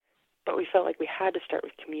but we felt like we had to start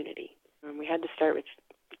with community. We had to start with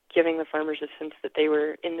giving the farmers a sense that they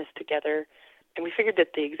were in this together. And we figured that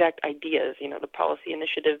the exact ideas, the policy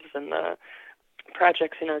initiatives and the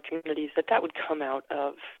projects in our communities, that would come out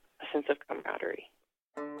of a sense of camaraderie.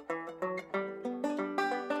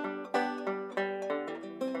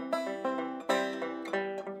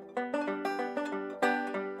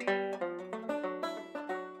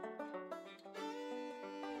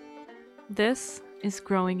 This is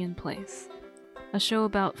Growing in Place, a show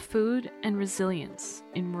about food and resilience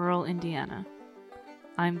in rural Indiana.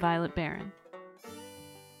 I'm Violet Barron.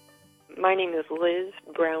 My name is Liz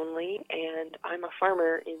Brownlee, and I'm a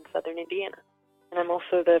farmer in southern Indiana. And I'm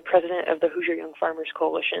also the president of the Hoosier Young Farmers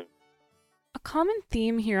Coalition. A common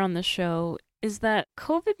theme here on the show is that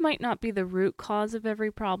COVID might not be the root cause of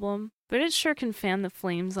every problem, but it sure can fan the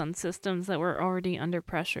flames on systems that were already under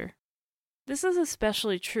pressure. This is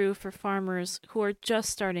especially true for farmers who are just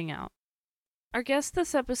starting out. Our guest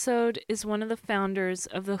this episode is one of the founders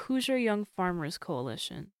of the Hoosier Young Farmers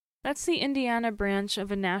Coalition. That's the Indiana branch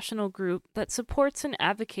of a national group that supports and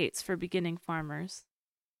advocates for beginning farmers.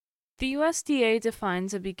 The USDA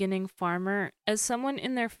defines a beginning farmer as someone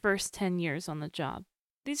in their first 10 years on the job.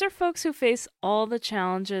 These are folks who face all the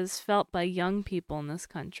challenges felt by young people in this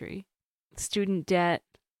country. Student debt,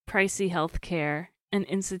 pricey health care, and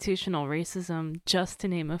institutional racism, just to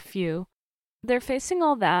name a few. They're facing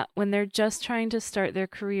all that when they're just trying to start their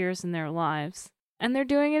careers and their lives. And they're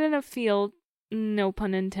doing it in a field, no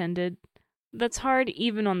pun intended, that's hard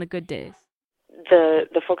even on the good days.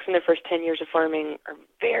 The folks in their first 10 years of farming are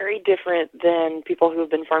very different than people who have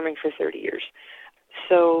been farming for 30 years.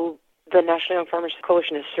 So the National Young Farmers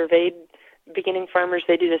Coalition has surveyed beginning farmers.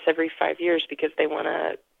 They do this every 5 years because they want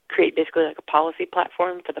to create basically like a policy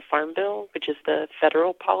platform for the Farm Bill, which is the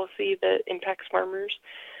federal policy that impacts farmers.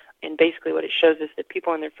 And basically what it shows is that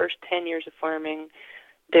people in their first 10 years of farming,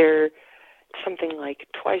 they're something like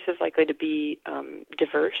twice as likely to be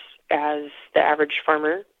diverse as the average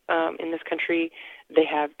farmer in this country. They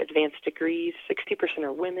have advanced degrees. 60%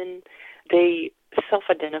 are women. They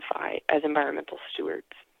self-identify as environmental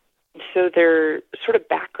stewards. So their sort of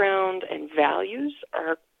background and values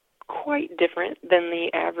are quite different than the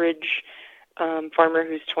average farmer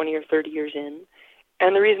who's 20 or 30 years in.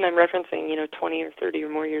 And the reason I'm referencing, 20 or 30 or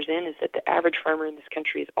more years in is that the average farmer in this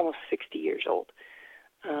country is almost 60 years old.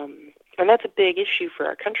 And that's a big issue for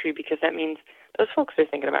our country because that means those folks are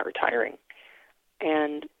thinking about retiring.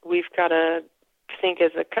 And we've got to think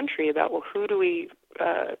as a country about, well, who's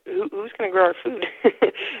going to grow our food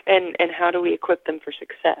and how do we equip them for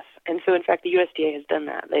success? And so, in fact, the USDA has done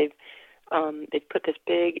that. They've put this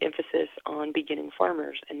big emphasis on beginning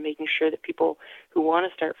farmers and making sure that people who want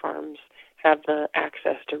to start farms have the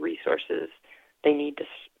access to resources they need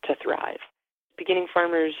to thrive. Beginning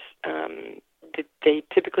farmers, they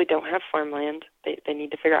typically don't have farmland. They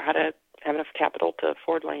need to figure out how to have enough capital to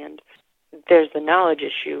afford land. There's the knowledge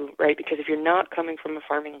issue, right? Because if you're not coming from a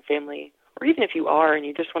farming family, or even if you are and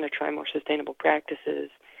you just want to try more sustainable practices,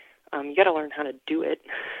 you got to learn how to do it.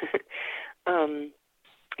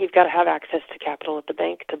 You've got to have access to capital at the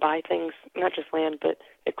bank to buy things, not just land, but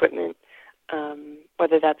equipment,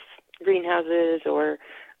 whether that's greenhouses or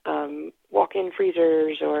walk-in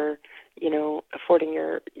freezers or, affording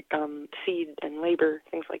your seed and labor,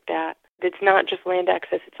 things like that. It's not just land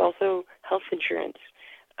access, it's also health insurance.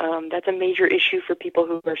 That's a major issue for people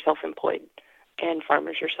who are self-employed, and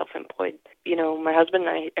farmers are self-employed. My husband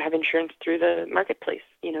and I have insurance through the marketplace,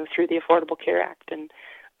 through the Affordable Care Act, and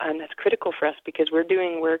that's critical for us because we're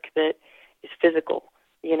doing work that is physical.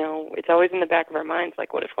 It's always in the back of our minds,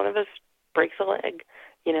 like, what if one of us breaks a leg?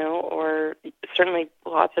 Or certainly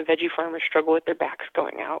lots of veggie farmers struggle with their backs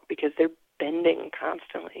going out because they're bending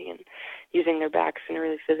constantly and using their backs in a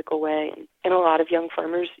really physical way. And a lot of young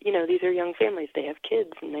farmers, these are young families. They have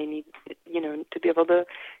kids and they need, to be able to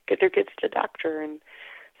get their kids to the doctor. And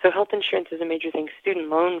so health insurance is a major thing. Student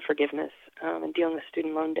loan forgiveness and dealing with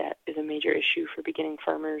student loan debt is a major issue for beginning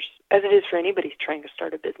farmers, as it is for anybody trying to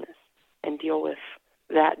start a business and deal with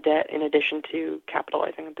that debt in addition to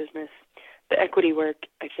capitalizing a business. The equity work,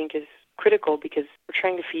 I think, is critical because we're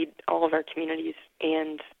trying to feed all of our communities.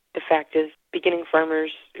 And the fact is, beginning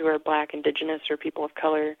farmers who are Black, Indigenous, or people of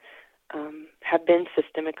color have been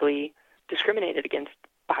systemically discriminated against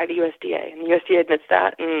by the USDA. And the USDA admits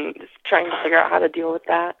that and is trying to figure out how to deal with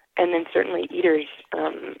that. And then certainly eaters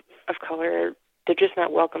of color, they're just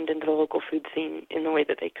not welcomed into the local food scene in the way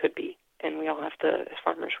that they could be. And we all have to, as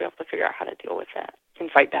farmers, we have to figure out how to deal with that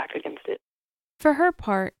and fight back against it. For her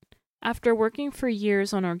part, after working for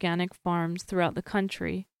years on organic farms throughout the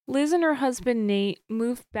country, Liz and her husband Nate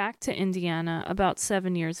moved back to Indiana about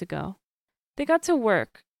 7 years ago. They got to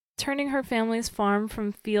work, turning her family's farm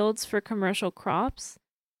from fields for commercial crops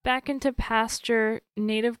back into pasture,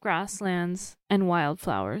 native grasslands, and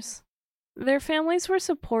wildflowers. Their families were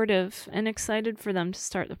supportive and excited for them to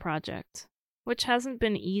start the project, which hasn't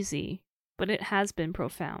been easy, but it has been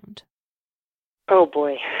profound. Oh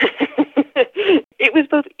boy. It was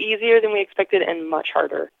both easier than we expected and much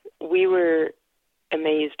harder. We were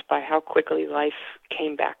amazed by how quickly life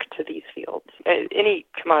came back to these fields. Any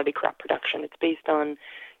commodity crop production, it's based on,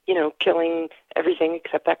 killing everything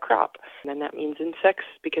except that crop. And that means insects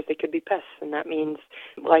because they could be pests, and that means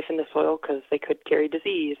life in the soil because they could carry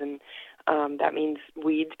disease, and that means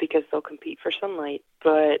weeds because they'll compete for sunlight.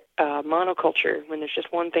 But monoculture, when there's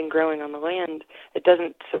just one thing growing on the land, it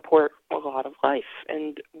doesn't support a lot of life,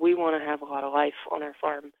 and we want to have a lot of life on our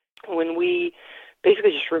farm. When we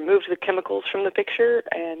basically just removed the chemicals from the picture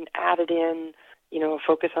and added in, a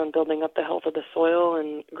focus on building up the health of the soil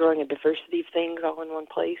and growing a diversity of things all in one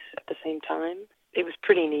place at the same time, it was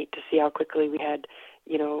pretty neat to see how quickly we had,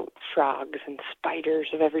 frogs and spiders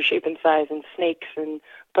of every shape and size, and snakes and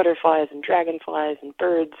butterflies and dragonflies and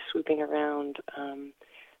birds swooping around.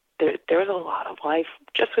 There was a lot of life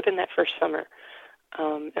just within that first summer,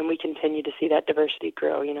 and we continue to see that diversity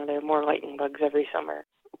grow. There are more lightning bugs every summer.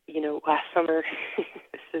 Last summer,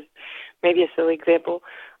 this is maybe a silly example,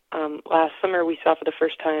 last summer we saw for the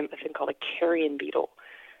first time a thing called a carrion beetle.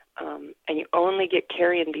 And you only get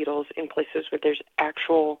carrion beetles in places where there's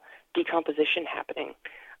actual decomposition happening,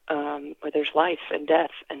 where there's life and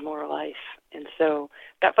death and more life. And so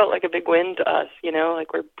that felt like a big win to us,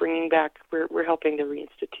 like we're bringing back, we're helping to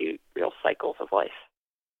reinstitute real cycles of life.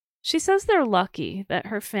 She says they're lucky that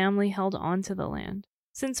her family held on to the land,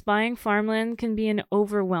 since buying farmland can be an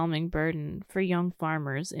overwhelming burden for young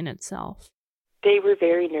farmers in itself. They were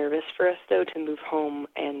very nervous for us, though, to move home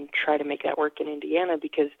and try to make that work in Indiana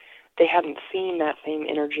because they hadn't seen that same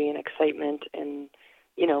energy and excitement and,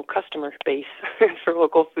 customer base for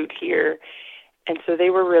local food here. And so they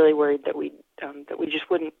were really worried that we just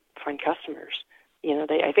wouldn't find customers.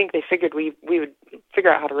 I think they figured we would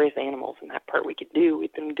figure out how to raise the animals, and that part we could do.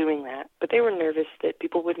 We've been doing that. But they were nervous that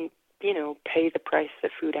people wouldn't, pay the price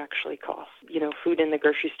that food actually costs. Food in the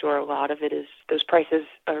grocery store, a lot of it is, those prices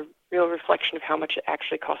are a real reflection of how much it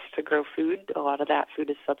actually costs to grow food. A lot of that food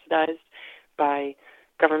is subsidized by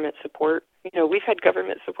government support. We've had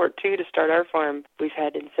government support, too, to start our farm. We've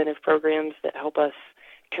had incentive programs that help us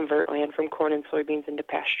convert land from corn and soybeans into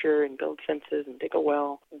pasture and build fences and dig a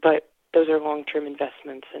well. But those are long-term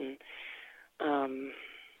investments, and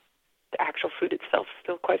the actual food itself is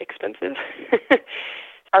still quite expensive.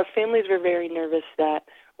 Our families were very nervous that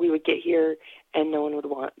we would get here and no one would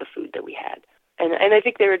want the food that we had. And I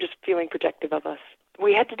think they were just feeling protective of us.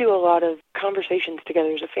 We had to do a lot of conversations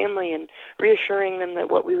together as a family and reassuring them that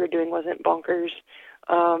what we were doing wasn't bonkers,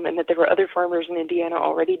 and that there were other farmers in Indiana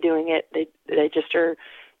already doing it. They just are,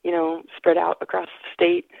 spread out across the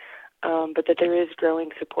state, but that there is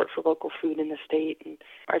growing support for local food in the state. And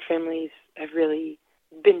our families have really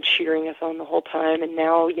been cheering us on the whole time, and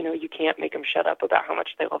now, you can't make them shut up about how much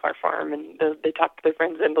they love our farm, and they talk to their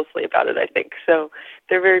friends endlessly about it, I think. So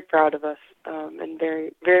they're very proud of us, and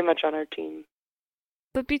very, very much on our team.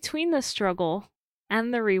 But between the struggle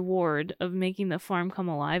and the reward of making the farm come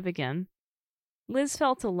alive again, Liz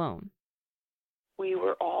felt alone. We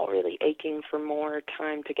were all really aching for more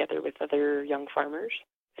time together with other young farmers.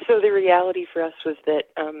 So the reality for us was that,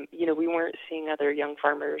 we weren't seeing other young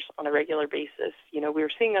farmers on a regular basis. We were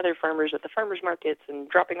seeing other farmers at the farmers markets and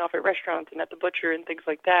dropping off at restaurants and at the butcher and things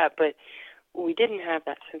like that, but we didn't have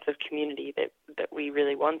that sense of community that we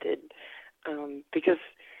really wanted, because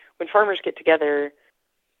when farmers get together,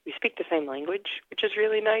 we speak the same language, which is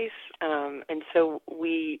really nice, and so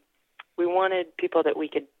we wanted people that we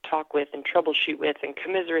could talk with and troubleshoot with and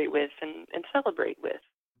commiserate with and celebrate with.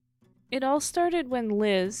 It all started when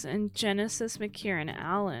Liz and Genesis McKieran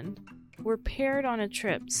Allen were paired on a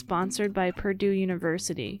trip sponsored by Purdue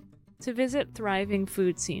University to visit thriving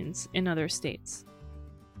food scenes in other states.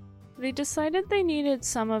 They decided they needed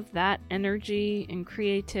some of that energy and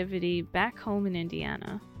creativity back home in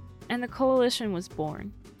Indiana, and the coalition was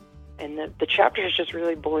born. And the chapter has just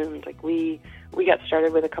really bloomed. Like we got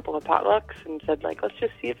started with a couple of potlucks and said, let's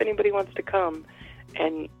just see if anybody wants to come.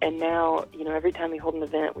 And now, every time we hold an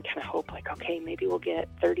event, we kind of hope, okay, maybe we'll get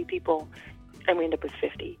 30 people, and we end up with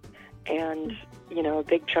 50. And, a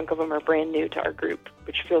big chunk of them are brand new to our group,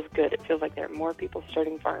 which feels good. It feels like there are more people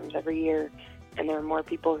starting farms every year, and there are more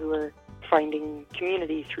people who are finding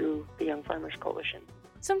community through the Young Farmers Coalition.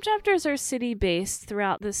 Some chapters are city-based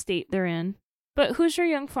throughout the state they're in, but Hoosier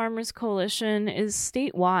Young Farmers Coalition is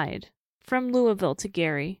statewide, from Louisville to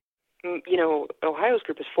Gary. Ohio's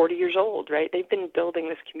group is 40 years old, right? They've been building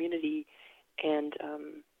this community and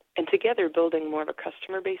together building more of a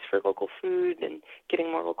customer base for local food and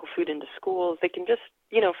getting more local food into schools. They can just,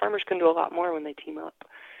 farmers can do a lot more when they team up.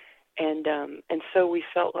 And so we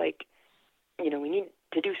felt like, we need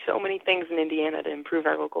to do so many things in Indiana to improve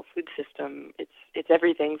our local food system. It's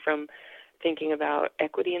everything from thinking about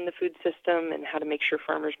equity in the food system and how to make sure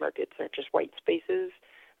farmers markets aren't just white spaces,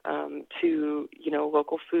 to,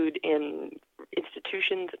 local food in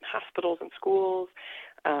institutions and hospitals and schools,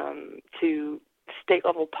 to state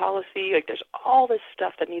level policy. Like, there's all this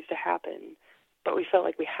stuff that needs to happen, but we felt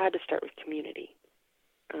like we had to start with community.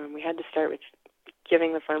 We had to start with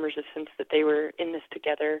giving the farmers a sense that they were in this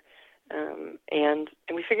together, and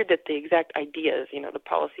we figured that the exact ideas, the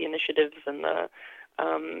policy initiatives and the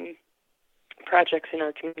projects in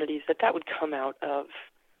our communities, that would come out of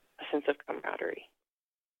a sense of camaraderie.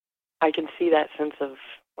 I can see that sense of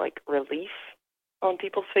relief on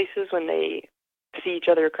people's faces when they see each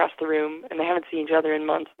other across the room and they haven't seen each other in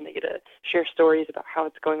months, and they get to share stories about how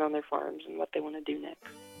it's going on their farms and what they want to do next.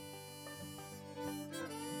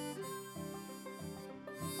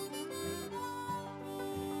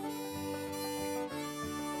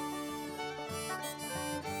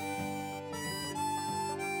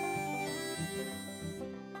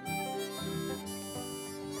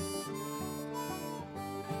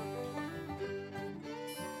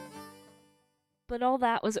 But all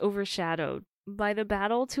that was overshadowed by the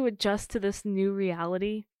battle to adjust to this new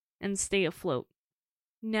reality and stay afloat.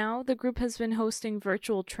 Now, the group has been hosting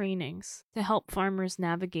virtual trainings to help farmers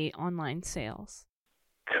navigate online sales.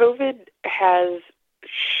 COVID has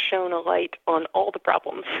shone a light on all the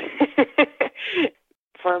problems.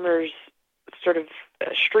 Farmers sort of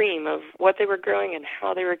a stream of what they were growing and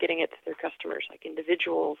how they were getting it to their customers, like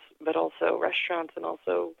individuals, but also restaurants and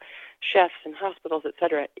also chefs and hospitals,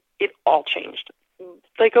 etc. It all changed,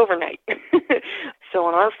 overnight. So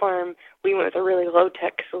on our farm, we went with a really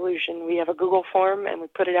low-tech solution. We have a Google form, and we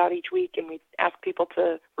put it out each week, and we ask people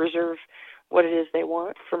to reserve what it is they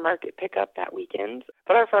want for market pickup that weekend.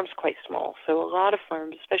 But our farm's quite small, so a lot of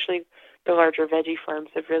farms, especially the larger veggie farms,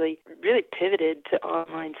 have really pivoted to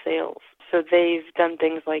online sales. So they've done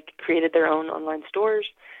things like created their own online stores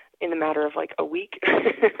in a matter of a week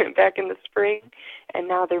back in the spring, and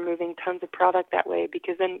now they're moving tons of product that way,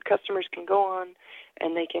 because then customers can go on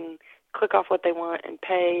and they can click off what they want and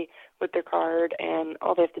pay with their card, and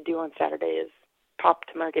all they have to do on Saturday is pop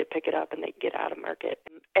to market, pick it up, and they get out of market.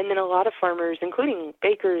 And then a lot of farmers, including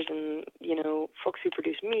bakers and folks who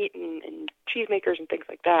produce meat and cheesemakers and things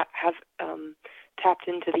like that, have tapped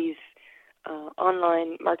into these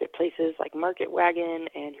online marketplaces like Market Wagon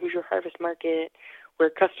and Hoosier Harvest Market, where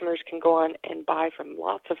customers can go on and buy from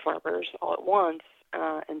lots of farmers all at once,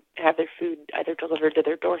 and have their food either delivered to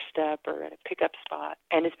their doorstep or at a pickup spot.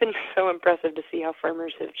 And it's been so impressive to see how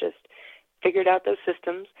farmers have just figured out those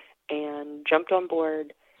systems and jumped on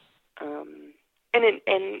board.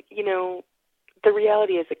 The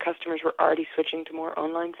reality is that customers were already switching to more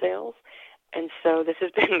online sales. And so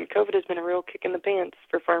COVID has been a real kick in the pants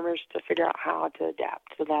for farmers to figure out how to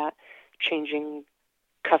adapt to that changing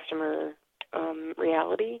customer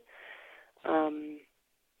reality.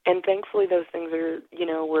 And thankfully those things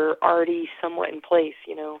were already somewhat in place,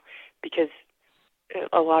 because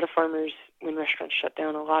a lot of farmers, when restaurants shut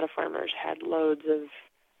down, a lot of farmers had loads of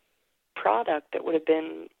product that would have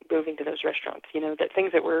been moving to those restaurants, that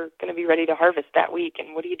things that were going to be ready to harvest that week.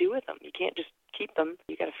 And what do you do with them? You can't just keep them.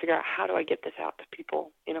 You got to figure out, how do I get this out to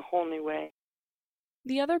people in a whole new way?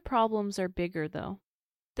 The other problems are bigger, though.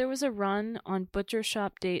 There was a run on butcher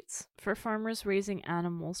shop dates for farmers raising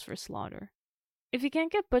animals for slaughter. If you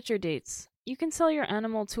can't get butcher dates, you can sell your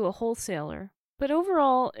animal to a wholesaler. But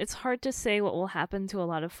overall, it's hard to say what will happen to a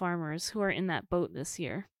lot of farmers who are in that boat this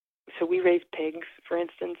year. So we raise pigs, for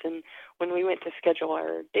instance, and when we went to schedule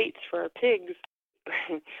our dates for our pigs,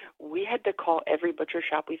 we had to call every butcher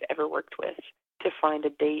shop we've ever worked with to find a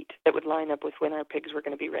date that would line up with when our pigs were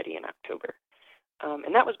going to be ready in October.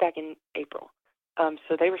 And that was back in April.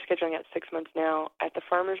 So they were scheduling out 6 months now. At the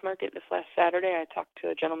farmers market this last Saturday, I talked to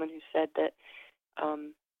a gentleman who said that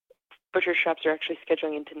butcher shops are actually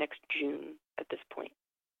scheduling into next June at this point.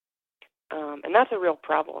 And that's a real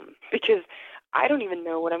problem, because I don't even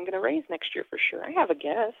know what I'm going to raise next year for sure. I have a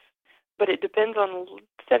guess, but it depends on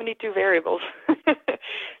 72 variables.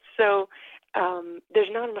 So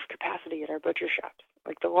there's not enough capacity at our butcher shops.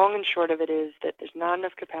 The long and short of it is that there's not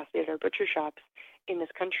enough capacity at our butcher shops in this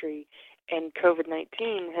country, and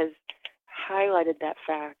COVID-19 has highlighted that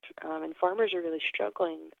fact, and farmers are really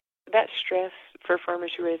struggling. That stress for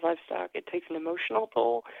farmers who raise livestock, it takes an emotional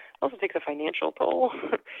toll. It also takes a financial toll.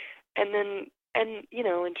 And then,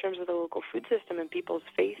 in terms of the local food system and people's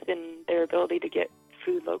faith in their ability to get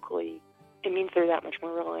food locally, it means they're that much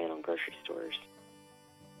more reliant on grocery stores.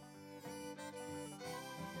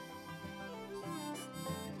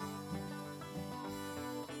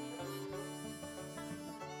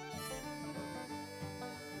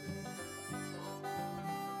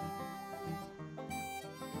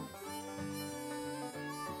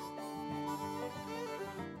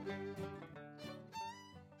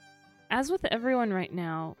 As with everyone right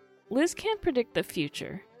now, Liz can't predict the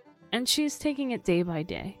future, and she's taking it day by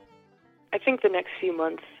day. I think the next few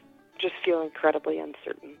months just feel incredibly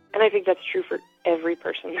uncertain. And I think that's true for every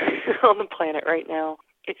person on the planet right now.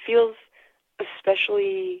 It feels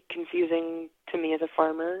especially confusing to me as a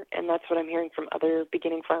farmer, and that's what I'm hearing from other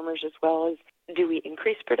beginning farmers as well, is do we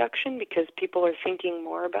increase production because people are thinking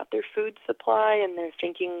more about their food supply and they're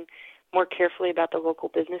thinking more carefully about the local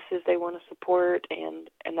businesses they want to support, and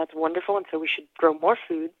that's wonderful, and so we should grow more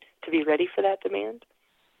food to be ready for that demand?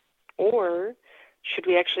 Or should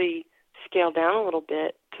we actually scale down a little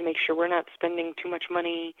bit to make sure we're not spending too much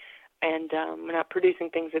money and we're not producing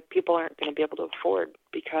things that people aren't going to be able to afford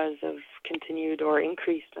because of continued or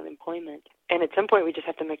increased unemployment? And at some point we just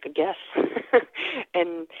have to make a guess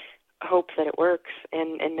and hope that it works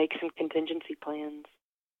and make some contingency plans.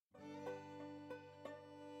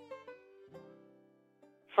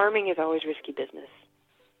 Farming is always risky business.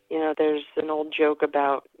 There's an old joke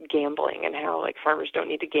about gambling and how farmers don't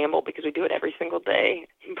need to gamble because we do it every single day.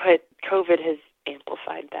 But COVID has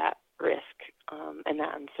amplified that risk and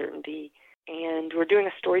that uncertainty. And we're doing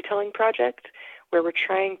a storytelling project where we're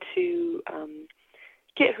trying to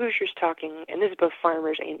get Hoosiers talking, and this is both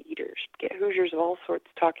farmers and eaters, get Hoosiers of all sorts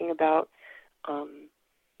talking about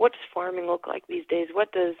what does farming look like these days?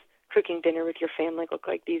 What does cooking dinner with your family look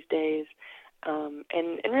like these days? And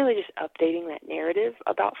really just updating that narrative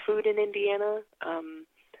about food in Indiana.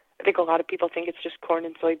 I think a lot of people think it's just corn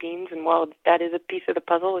and soybeans, and while that is a piece of the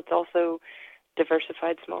puzzle, it's also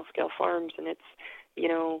diversified small-scale farms, and it's,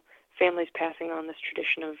 families passing on this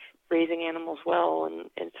tradition of raising animals well, and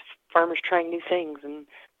it's farmers trying new things and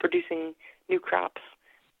producing new crops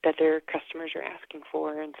that their customers are asking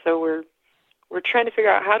for. And so we're trying to figure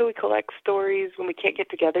out, how do we collect stories when we can't get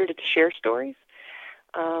together to share stories?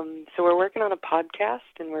 So we're working on a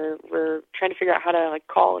podcast, and we're trying to figure out how to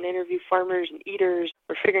call and interview farmers and eaters.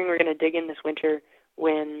 We're figuring we're going to dig in this winter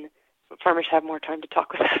when farmers have more time to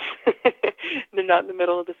talk with us. They're not in the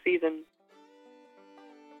middle of the season.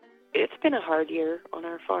 It's been a hard year on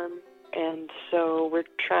our farm, and so we're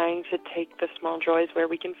trying to take the small joys where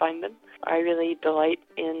we can find them. I really delight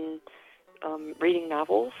in reading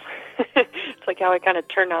novels. It's like how I kind of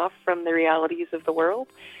turn off from the realities of the world.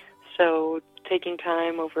 So taking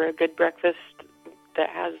time over a good breakfast that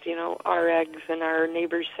has, our eggs and our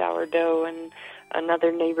neighbor's sourdough and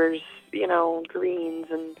another neighbor's, greens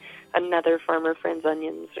and another farmer friend's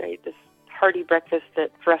onions, right? This hearty breakfast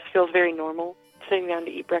that for us feels very normal. Sitting down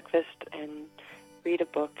to eat breakfast and read a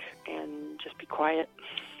book and just be quiet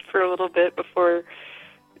for a little bit before,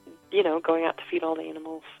 going out to feed all the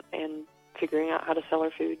animals and figuring out how to sell our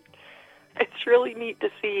food. It's really neat to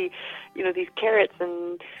see, these carrots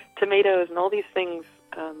and tomatoes and all these things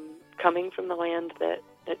coming from the land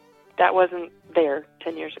that wasn't there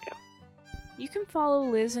 10 years ago. You can follow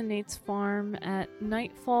Liz and Nate's farm at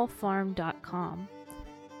nightfallfarm.com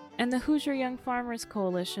and the Hoosier Young Farmers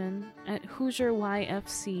Coalition at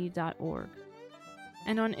HoosierYFC.org.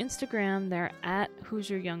 And on Instagram, they're at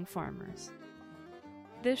Hoosier Young Farmers.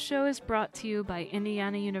 This show is brought to you by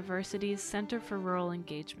Indiana University's Center for Rural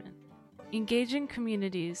Engagement, engaging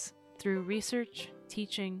communities through research,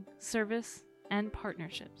 teaching, service, and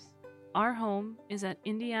partnerships. Our home is at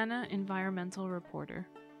Indiana Environmental Reporter.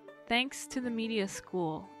 Thanks to the Media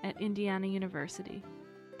School at Indiana University.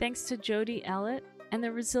 Thanks to Jody Ellett and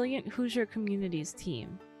the Resilient Hoosier Communities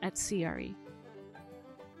team at CRE.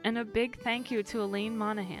 And a big thank you to Elaine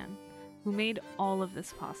Monahan, who made all of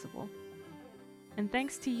this possible. And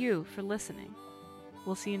thanks to you for listening.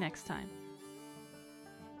 We'll see you next time.